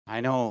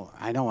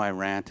I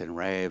rant and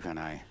rave and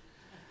I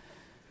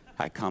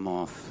come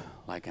off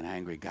like an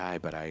angry guy,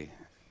 but I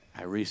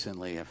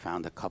recently have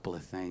found a couple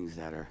of things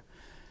that are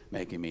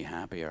making me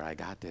happier. I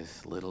got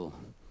this little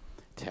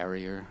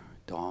terrier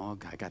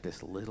dog. I got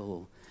this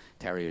little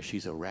terrier.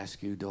 She's a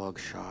rescue dog,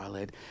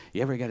 Charlotte.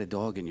 You ever get a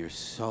dog and you're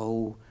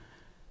so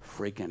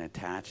freaking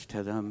attached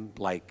to them?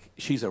 Like,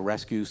 she's a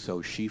rescue,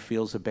 so she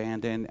feels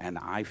abandoned and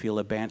I feel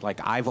abandoned. Like,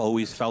 I've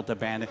always felt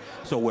abandoned,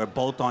 so we're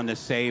both on the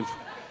same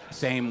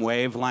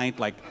wavelength.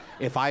 Like,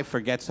 if I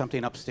forget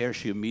something upstairs,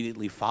 she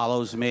immediately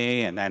follows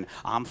me, and then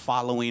I'm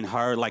following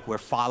her. Like, we're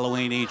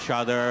following each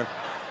other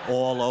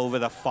all over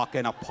the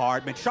fucking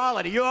apartment.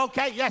 Charlotte, are you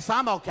okay? Yes,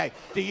 I'm okay.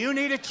 Do you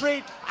need a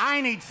treat?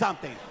 I need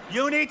something.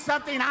 You need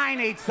something? I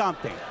need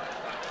something.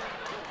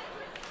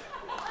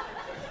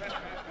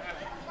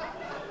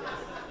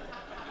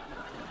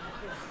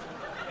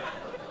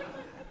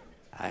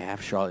 I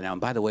have Charlotte now.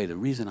 And by the way, the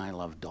reason I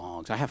love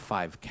dogs, I have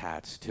 5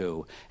 cats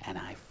too, and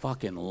I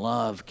fucking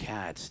love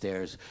cats.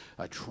 There's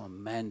a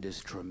tremendous,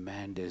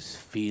 tremendous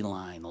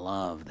feline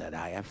love that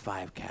I have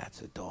 5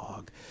 cats, a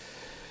dog.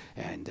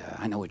 And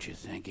I know what you're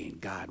thinking.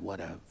 God, what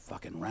a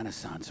fucking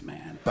Renaissance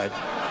man. But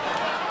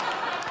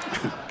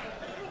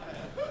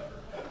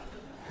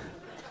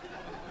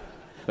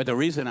but the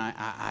reason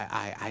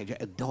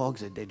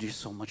dogs, they're just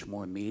so much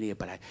more immediate.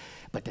 But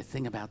the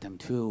thing about them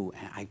too,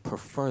 I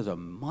prefer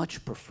them,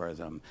 much prefer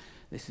them.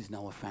 This is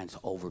no offense,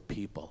 over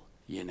people.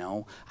 You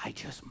know, I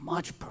just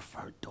much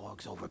prefer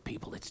dogs over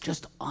people. It's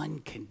just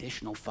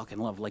unconditional fucking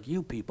love. Like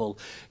you people,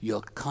 you're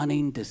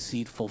cunning,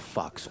 deceitful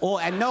fucks. Oh,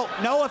 and no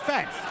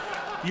offense.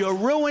 You're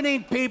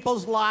ruining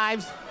people's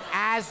lives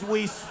as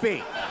we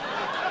speak.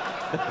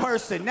 The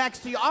person next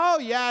to you, oh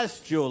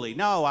yes, Julie.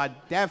 No,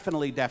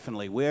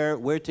 definitely.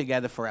 We're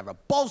together forever.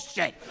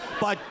 Bullshit.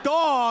 But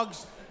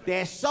dogs,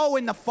 they're so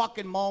in the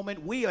fucking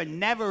moment. We are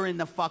never in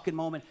the fucking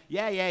moment.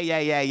 Yeah. You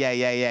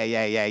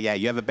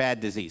have a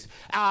bad disease.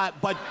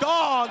 But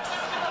dogs,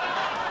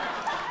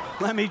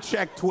 let me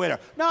check Twitter.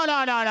 No.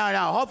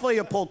 Hopefully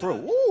you pull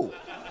through. Ooh,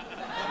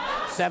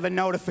 7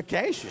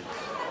 notifications.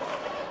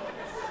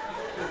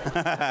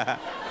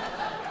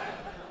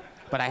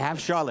 But I have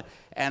Charlotte,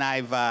 and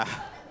I've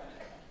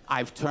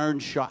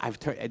turned.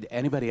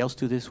 Anybody else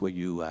do this? Where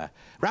you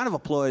round of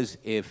applause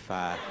if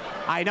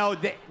I know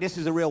this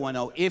is a real one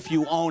though. If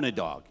you own a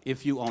dog,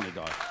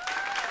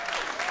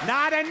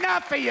 not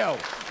enough of you.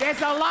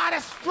 There's a lot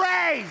of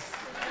strays.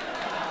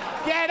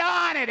 Get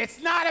on it.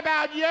 It's not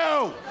about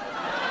you.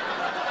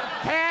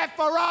 Care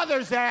for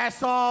others,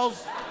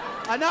 assholes.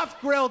 Enough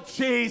grilled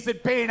cheese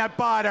and peanut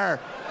butter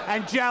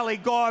and jelly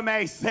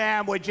gourmet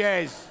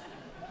sandwiches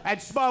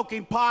and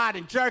smoking pot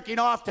and jerking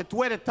off to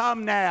Twitter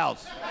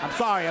thumbnails. I'm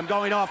sorry, I'm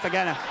going off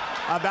again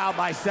about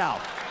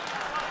myself.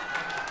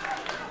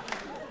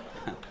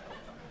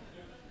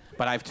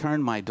 But I've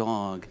turned my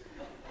dog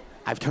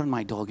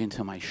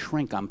into my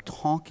shrink. I'm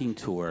talking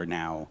to her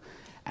now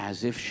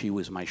as if she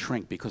was my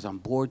shrink because I'm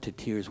bored to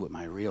tears with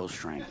my real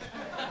shrink.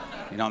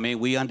 You know what I mean?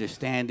 We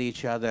understand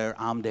each other.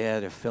 I'm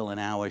there to fill an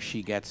hour.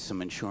 She gets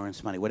some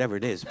insurance money, whatever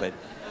it is. But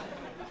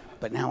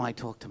now I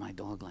talk to my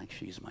dog like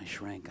she's my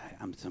shrink.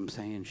 I'm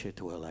saying shit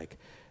to her like,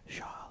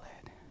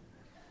 Charlotte,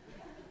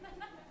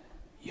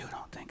 you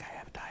don't think I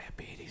have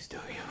diabetes, do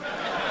you?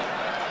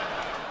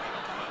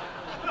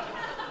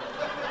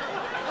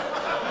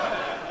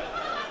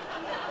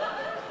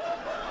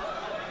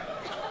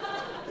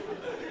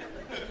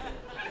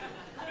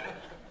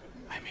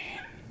 I mean,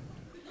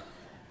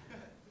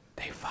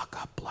 they fuck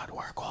up blood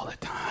work all the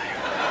time.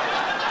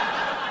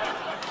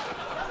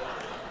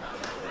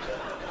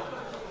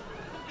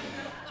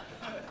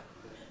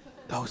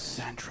 Those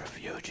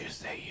centrifuges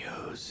they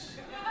use,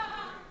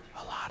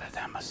 a lot of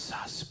them are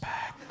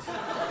suspect.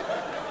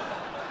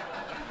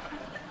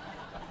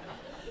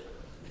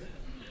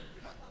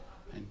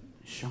 And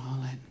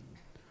Charlotte,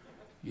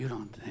 you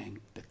don't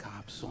think the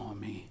cops saw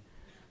me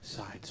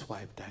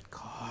sideswipe that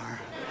car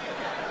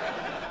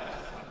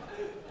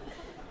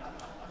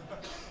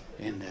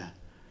in the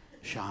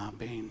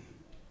shopping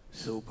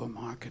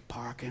supermarket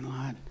parking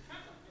lot?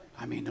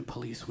 I mean, the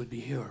police would be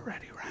here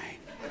already, right?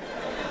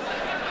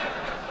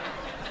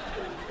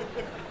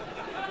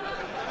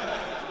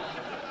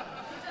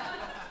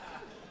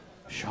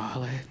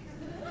 Charlotte,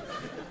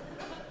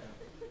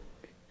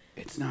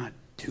 it's not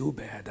too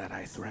bad that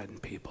I threaten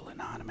people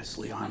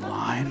anonymously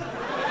online,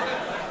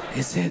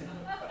 is it?